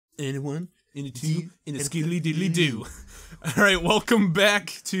and a 1, and a 2, and a skiddly diddly do. Alright, welcome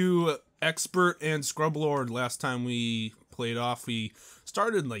back to Expert and Scrublord. Last time we played off, we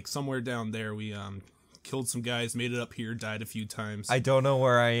started like somewhere down there. We killed some guys, made it up here, died a few times. I don't know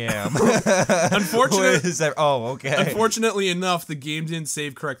where I am. Unfortunately enough, the game didn't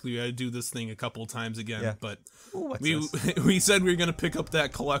save correctly. We had to do this thing a couple times again, yeah. but ooh, we said we were gonna pick up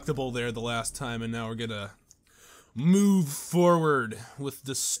that collectible there the last time, and now we're gonna move forward with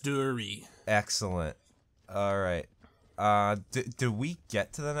the story. Excellent. All right. Did we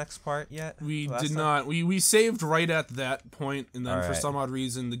get to the next part yet? We did not. We saved right at that point, and then for right. some odd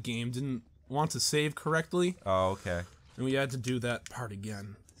reason the game didn't want to save correctly. Oh, okay. And we had to do that part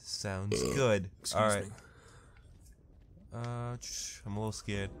again. Sounds good. Excuse all right. me. I'm a little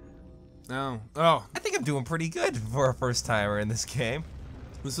scared. Oh. I think I'm doing pretty good for a first timer in this game.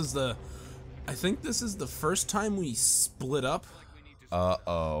 I think this is the first time we split up.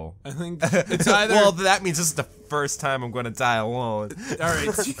 Uh-oh. I think it's either... Well, that means this is the first time I'm going to die alone.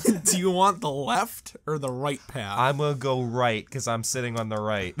 Alright, do you want the left or the right path? I'm going to go right, because I'm sitting on the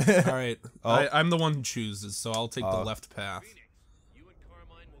right. Alright, I'm the one who chooses, so I'll take the left path.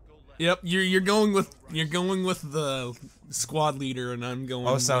 Yep, you're going with the squad leader, and I'm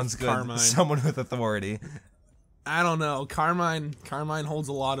going sounds with good. Carmine. Someone with authority. I don't know. Carmine holds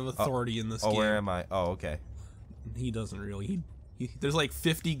a lot of authority in this game. Oh, where am I? Oh, okay. He doesn't really. There's like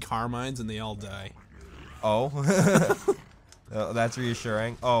 50 Carmines, and they all die. Oh. Oh, that's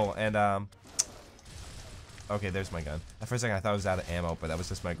reassuring. Oh, and okay, there's my gun. For a second I thought I was out of ammo, but that was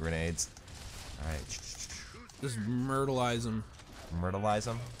just my grenades. Alright. Just myrtleize him. Myrtleize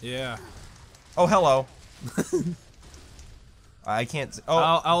him? Yeah. Oh, hello. I can't.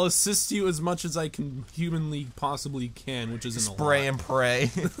 Oh, I'll assist you as much as I can humanly possibly can, which isn't spray and pray.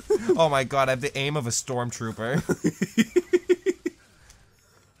 Oh my god, I have the aim of a stormtrooper.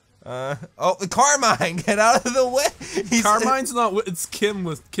 Oh, Carmine, get out of the way. Carmine's not. It's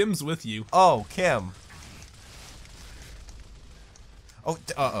Kim's with you. Oh, Kim. Oh,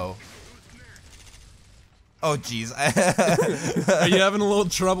 uh-oh. Oh, jeez. Are you having a little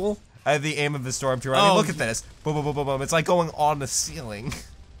trouble? I have the aim of the stormtrooper. I mean, look at this. Boom, boom, boom, boom, boom. It's like going on the ceiling.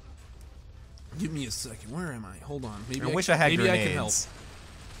 Give me a second. Where am I? Hold on. Maybe I wish I had maybe grenades. I can help.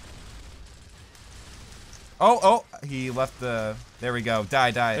 Oh, he left the. There we go.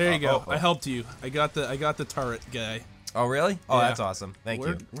 Die. There you go. I helped you. I got the turret guy. Oh, really? Oh, yeah. that's awesome. Thank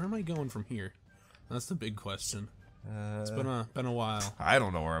you. Where am I going from here? That's the big question. It's been a while. I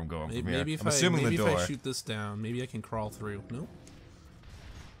don't know where I'm going from here. Maybe if I'm assuming the door. If I shoot this down, maybe I can crawl through. Nope.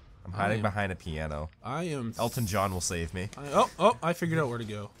 I'm hiding behind a piano. I am. Elton John will save me. I figured out where to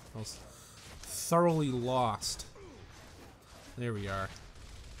go. I was thoroughly lost. There we are.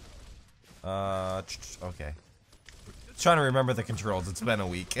 Okay. Trying to remember the controls. It's been a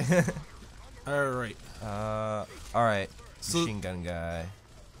week. Alright. Alright. Machine gun guy.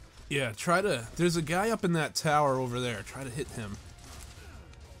 Yeah, there's a guy up in that tower over there. Try to hit him.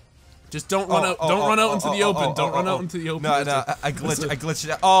 Just don't run out. Don't run out into the open. Don't run out into the open. No, I glitched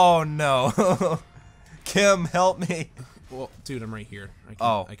it out. Oh no. Kim, help me. Well, dude, I'm right here.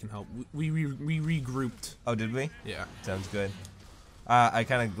 I can help. We regrouped. Oh, did we? Yeah. Sounds good. I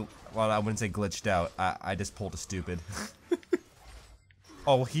kind of, well, I wouldn't say glitched out. I just pulled a stupid.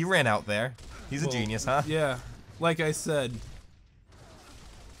 Oh, he ran out there. He's a genius, huh? Yeah. Like I said.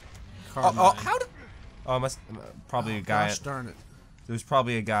 How did? Oh, must probably a guy. Gosh darn it. There's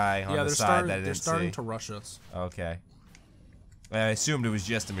probably a guy on the side that I didn't see. They're starting to rush us. Okay. I assumed it was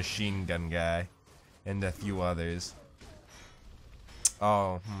just a machine gun guy, and a few others.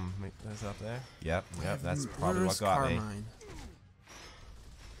 Oh, that's up there. Yep. That's probably what got me.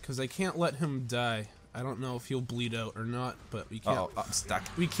 Because I can't let him die. I don't know if he'll bleed out or not, but we can't. Oh, I'm stuck.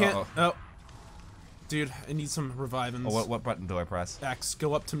 We can't. Oh, dude, I need some reviving. Oh, what button do I press? X.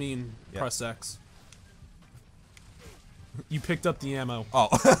 Go up to me and press X. You picked up the ammo. Oh.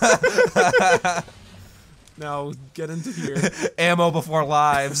 Now get into here. Ammo before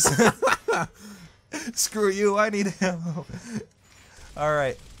lives. Screw you. I need ammo. All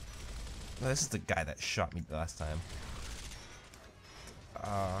right. Well, this is the guy that shot me last time.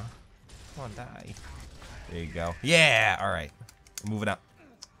 Come on, die. There you go. Yeah. All right. Moving up.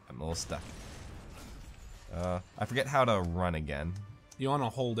 I'm a little stuck. I forget how to run again. You want to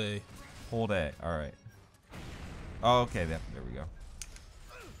hold A. Hold A. All right. Oh, okay, there we go.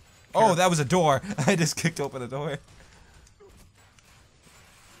 Oh, that was a door. I just kicked open a door.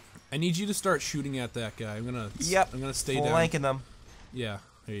 I need you to start shooting at that guy. I'm gonna stay down. Flanking them. Yeah,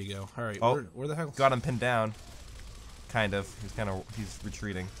 there you go. All right. Oh, where the hell? Got him pinned down. Kind of. He's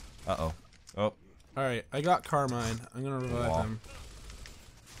retreating. Uh-oh. Oh. All right, I got Carmine. I'm gonna revive him.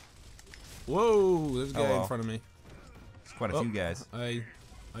 Whoa, there's a guy Hello. in front of me. There's quite a few guys. I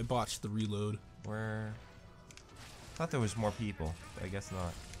botched the reload. Where? I thought there was more people, but I guess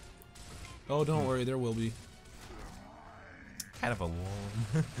not. Oh, don't worry, there will be. Kind of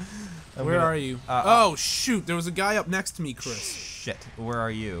alone. Where are you? Oh shoot, there was a guy up next to me, Chris. Shit. Where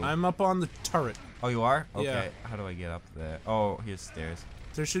are you? I'm up on the turret. Oh, you are? Okay. Yeah. How do I get up there? Oh, here's stairs.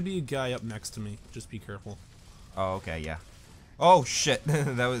 There should be a guy up next to me. Just be careful. Oh, okay, yeah. Oh shit.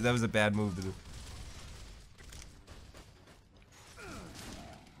 that was a bad move to do.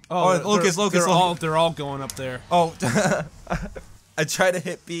 Oh, Lucas, they're all going up there. Oh, I tried to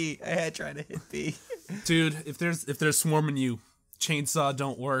hit B. I had tried to hit B. Dude, if they're swarming you, chainsaw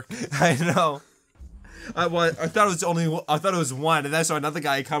don't work. I know. I thought it was one, and then I saw another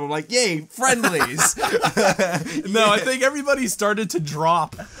guy come. I'm like, yay, friendlies. No, I think everybody started to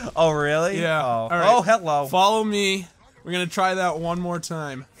drop. Oh, really? Yeah. Oh, All right. Oh, hello. Follow me. We're gonna try that one more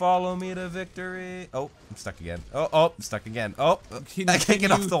time. Follow me to victory. Oh, I'm stuck again. Oh, I'm stuck again. Oh, I can't get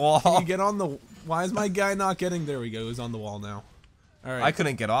off the Can wall. you get on the? Why is my guy not getting? There we go. He's on the wall now. All right. I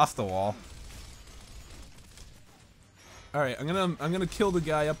couldn't get off the wall. All right. I'm gonna kill the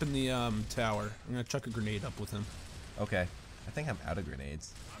guy up in the tower. I'm gonna chuck a grenade up with him. Okay. I think I'm out of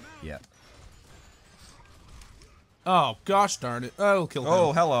grenades. Yeah. Oh gosh darn it! I'll kill him.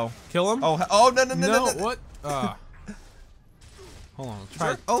 Oh, hello. Kill him? Oh, no. No. What? Hold on.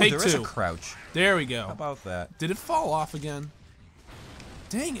 Try. Oh, Take there is two. a crouch. There we go. How about that? Did it fall off again?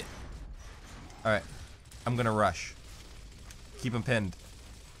 Dang it! All right. I'm gonna rush. Keep him pinned.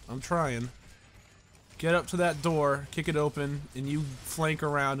 I'm trying. Get up to that door, kick it open, and you flank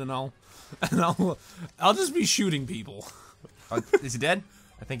around, and I'll just be shooting people. Is he dead?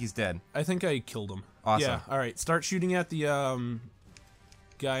 I think he's dead. I think I killed him. Awesome. Yeah. All right. Start shooting at the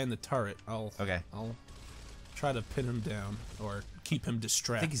guy in the turret. I'll try to pin him down or keep him I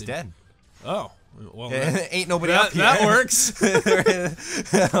distracted. think he's dead. Oh. Well, Ain't nobody up here. that works.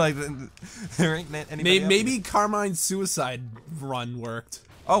 Like there ain't anybody. Maybe Carmine's suicide run worked.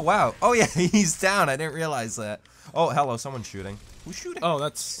 Oh wow. Oh yeah, he's down. I didn't realize that. Oh hello, someone's shooting. Who's shooting? Oh,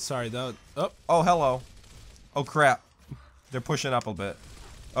 that's sorry. That. Oh. Oh hello. Oh crap. They're pushing up a bit.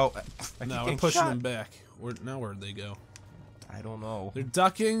 Oh. No, we're pushing them back. Where'd they go? I don't know. They're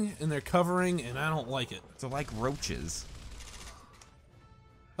ducking and they're covering, and I don't like it. They're like roaches.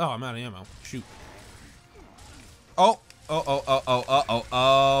 Oh, I'm out of ammo. Shoot. Oh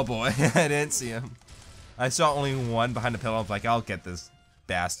boy. I didn't see him. I saw only one behind the pillar. I was like, I'll get this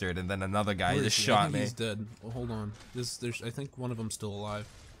bastard, and then another guy just I shot think me. He's dead. Well, hold on. I think one of them's still alive.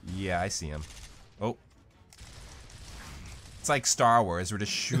 Yeah, I see him. Oh. It's like Star Wars. We're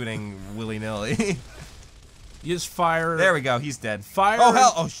just shooting willy-nilly. You just fire. There we go. He's dead. Fire. Oh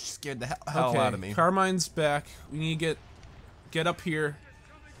hell! Oh, she scared the hell Okay, out of me. Carmine's back. We need to get up here.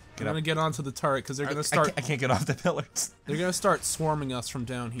 I'm gonna get onto the turret because they're gonna start. I can't get off the pillars. They're gonna start swarming us from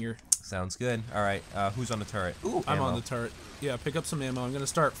down here. Sounds good. All right. Who's on the turret? Ooh, I'm ammo. on the turret. Yeah, pick up some ammo. I'm gonna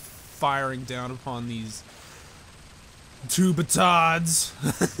start firing down upon these tubatards.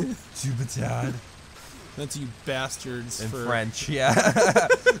 Tubetard. That's you bastards. In for French, yeah.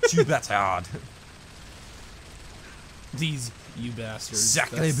 Tubetard. These you bastards.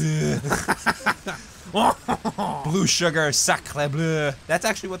 Sacre bleu. Blue sugar, sacre bleu. That's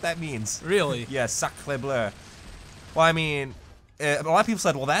actually what that means. Really? Yeah, sacre bleu. Well, I mean, a lot of people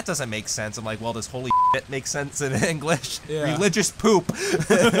said, well, that doesn't make sense. I'm like, well, does holy shit make sense in English? Yeah. Religious poop.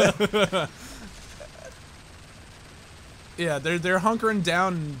 Yeah, they're hunkering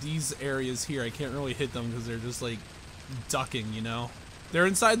down in these areas here. I can't really hit them because they're just like ducking, you know. They're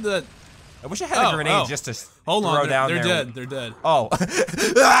inside the. I wish I had a grenade just to throw down they're there. dead. They're dead. Oh.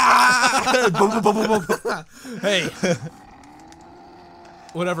 Boom, boom, boom, boom, boom. Hey.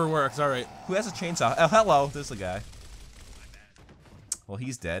 Whatever works. All right. Who has a chainsaw? Oh, hello. There's the guy. Well,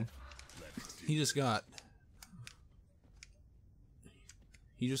 he's dead. He just got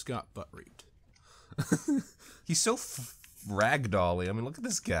butt raped. He's so ragdolly. I mean, look at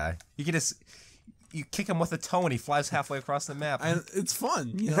this guy. You kick him with a toe and he flies halfway across the map. And it's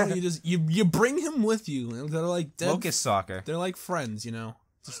fun, you know. You bring him with you. They're like dead. Locust soccer. They're like friends, you know.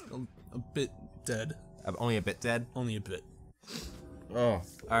 Just a bit dead. Only a bit dead. Only a bit. Oh,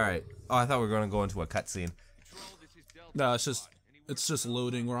 all right. Oh, I thought we were going to go into a cutscene. No, it's just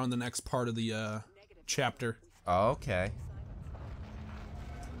loading. We're on the next part of the chapter. Oh, okay.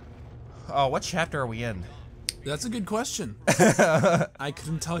 Oh, what chapter are we in? That's a good question. I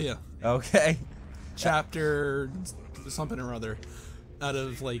couldn't tell you. Okay. Chapter something or other. Out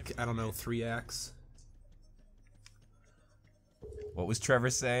of like, I don't know, 3 acts. What was Trevor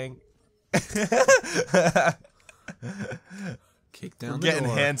saying? Kick down We're the getting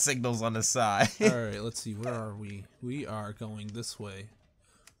door. hand signals on the side. Alright, let's see. Where are we? We are going this way.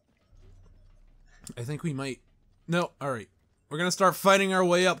 I think we might... No, alright. We're gonna start fighting our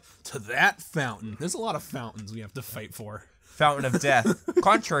way up to that fountain. There's a lot of fountains we have to fight for. Fountain of Death.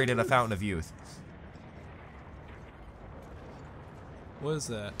 Contrary to the Fountain of Youth. What is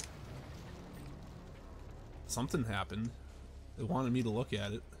that? Something happened. They wanted me to look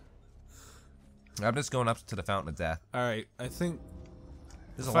at it. I'm just going up to the Fountain of Death. Alright, I think...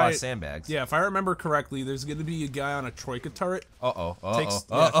 There's a lot of sandbags. Yeah, if I remember correctly, there's gonna be a guy on a troika turret.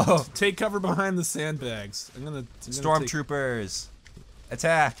 Uh-oh. Take cover behind the sandbags. I'm gonna Stormtroopers.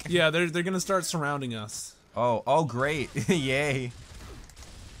 Attack. Yeah, they're gonna start surrounding us. Oh, great. Yay.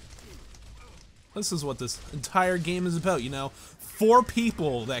 This is what this entire game is about, you know? 4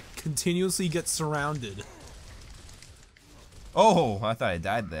 people that continuously get surrounded. Oh, I thought I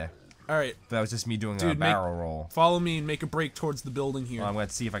died there. Alright. That was just me doing a barrel roll. Follow me and make a break towards the building here. Well, I'm going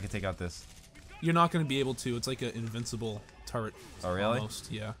to see if I can take out this. You're not going to be able to. It's like an invincible turret. Oh, really?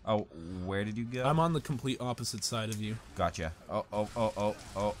 Almost, yeah. Oh, where did you go? I'm on the complete opposite side of you. Gotcha. Oh.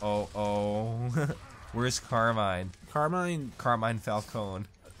 Where's Carmine? Carmine Falcone.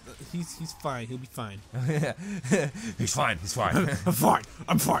 He's fine. He'll be fine. He's fine.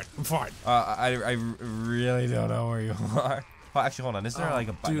 I'm fine. I really don't know where you are. Oh, actually, hold on. Is there like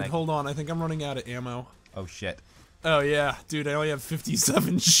a button? Dude, hold on. I think I'm running out of ammo. Oh, shit. Oh, yeah. Dude, I only have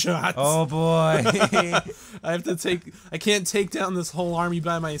 57 shots. Oh, boy. I can't take down this whole army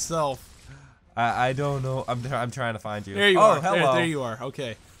by myself. I don't know. I'm trying to find you. There you are. Hello. There you are.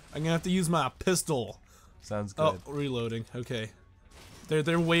 Okay. I'm gonna have to use my pistol. Sounds good. Oh, reloading. Okay.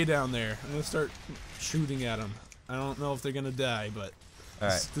 They're way down there. I'm gonna start shooting at them. I don't know if they're gonna die, but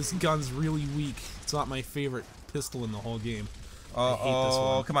this gun's really weak. It's not my favorite pistol in the whole game. I hate this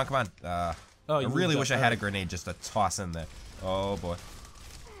one. Come on. I really wish I had a grenade just to toss in there. Oh boy.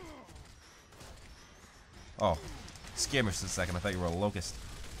 Oh, scared me for a second. I thought you were a locust.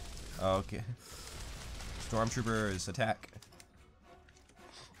 Okay. Stormtroopers, attack.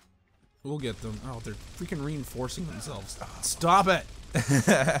 We'll get them. Oh, they're freaking reinforcing themselves. Stop it!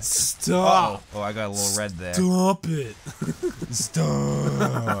 Stop! Oh, I got a little red there. Stop it!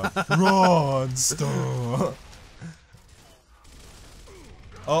 Stop! Run! Stop!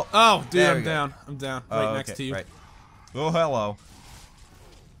 Oh, dude, there I'm we go. down. I'm down. Right next to you. Right. Oh, hello.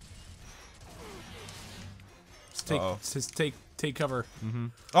 Just take cover. Mm-hmm.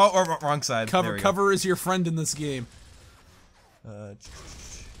 Oh, wrong side. Cover is your friend in this game.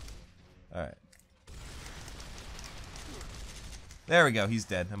 Alright. There we go. He's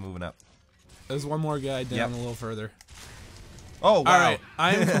dead. I'm moving up. There's one more guy down a little further. Oh, wow. Alright,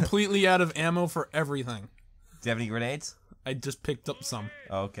 I am completely out of ammo for everything. Do you have any grenades? I just picked up some.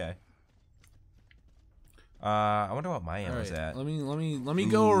 Okay. I wonder what my ammo's at. Let me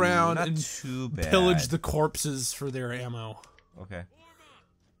go around and pillage the corpses for their ammo. Okay.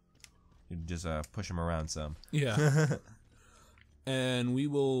 You just push them around some. Yeah. And we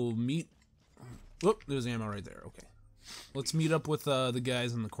will meet. Whoop, there's ammo right there. Okay. Let's meet up with the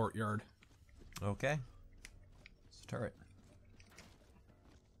guys in the courtyard. Okay. It's a turret.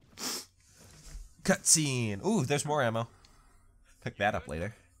 Cutscene. Ooh, there's more ammo. Pick that up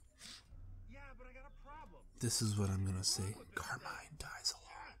later. This is what I'm gonna say. Carmine dies a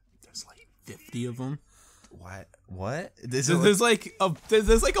lot. There's like 50 of them. What? There's like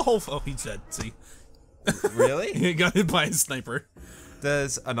a whole. Oh, he's dead. See. Really? He got hit by a sniper.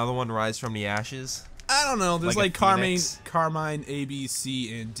 Does another one rise from the ashes? I don't know. There's Like Carmine, A, B,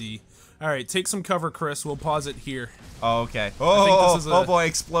 C, and D. All right, take some cover, Chris. We'll pause it here. Oh, okay. Oh boy,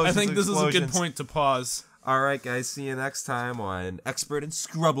 explosions. I think this is a good point to pause. All right, guys. See you next time on Expert and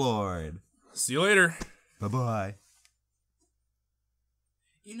Scrublord. See you later. Bye-bye.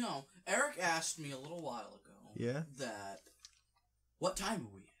 You know, Eric asked me a little while ago that what time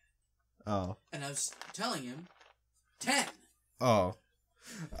are we at? Oh. And I was telling him 10. Oh.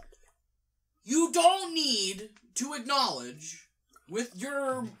 You don't need to acknowledge with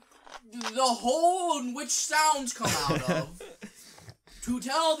the hole in which sounds come out of to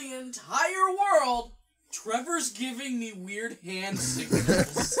tell the entire world Trevor's giving me weird hand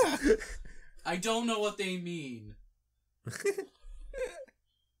signals. I don't know what they mean.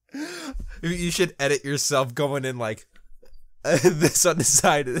 You should edit yourself going in like this on the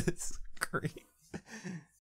side of the screen.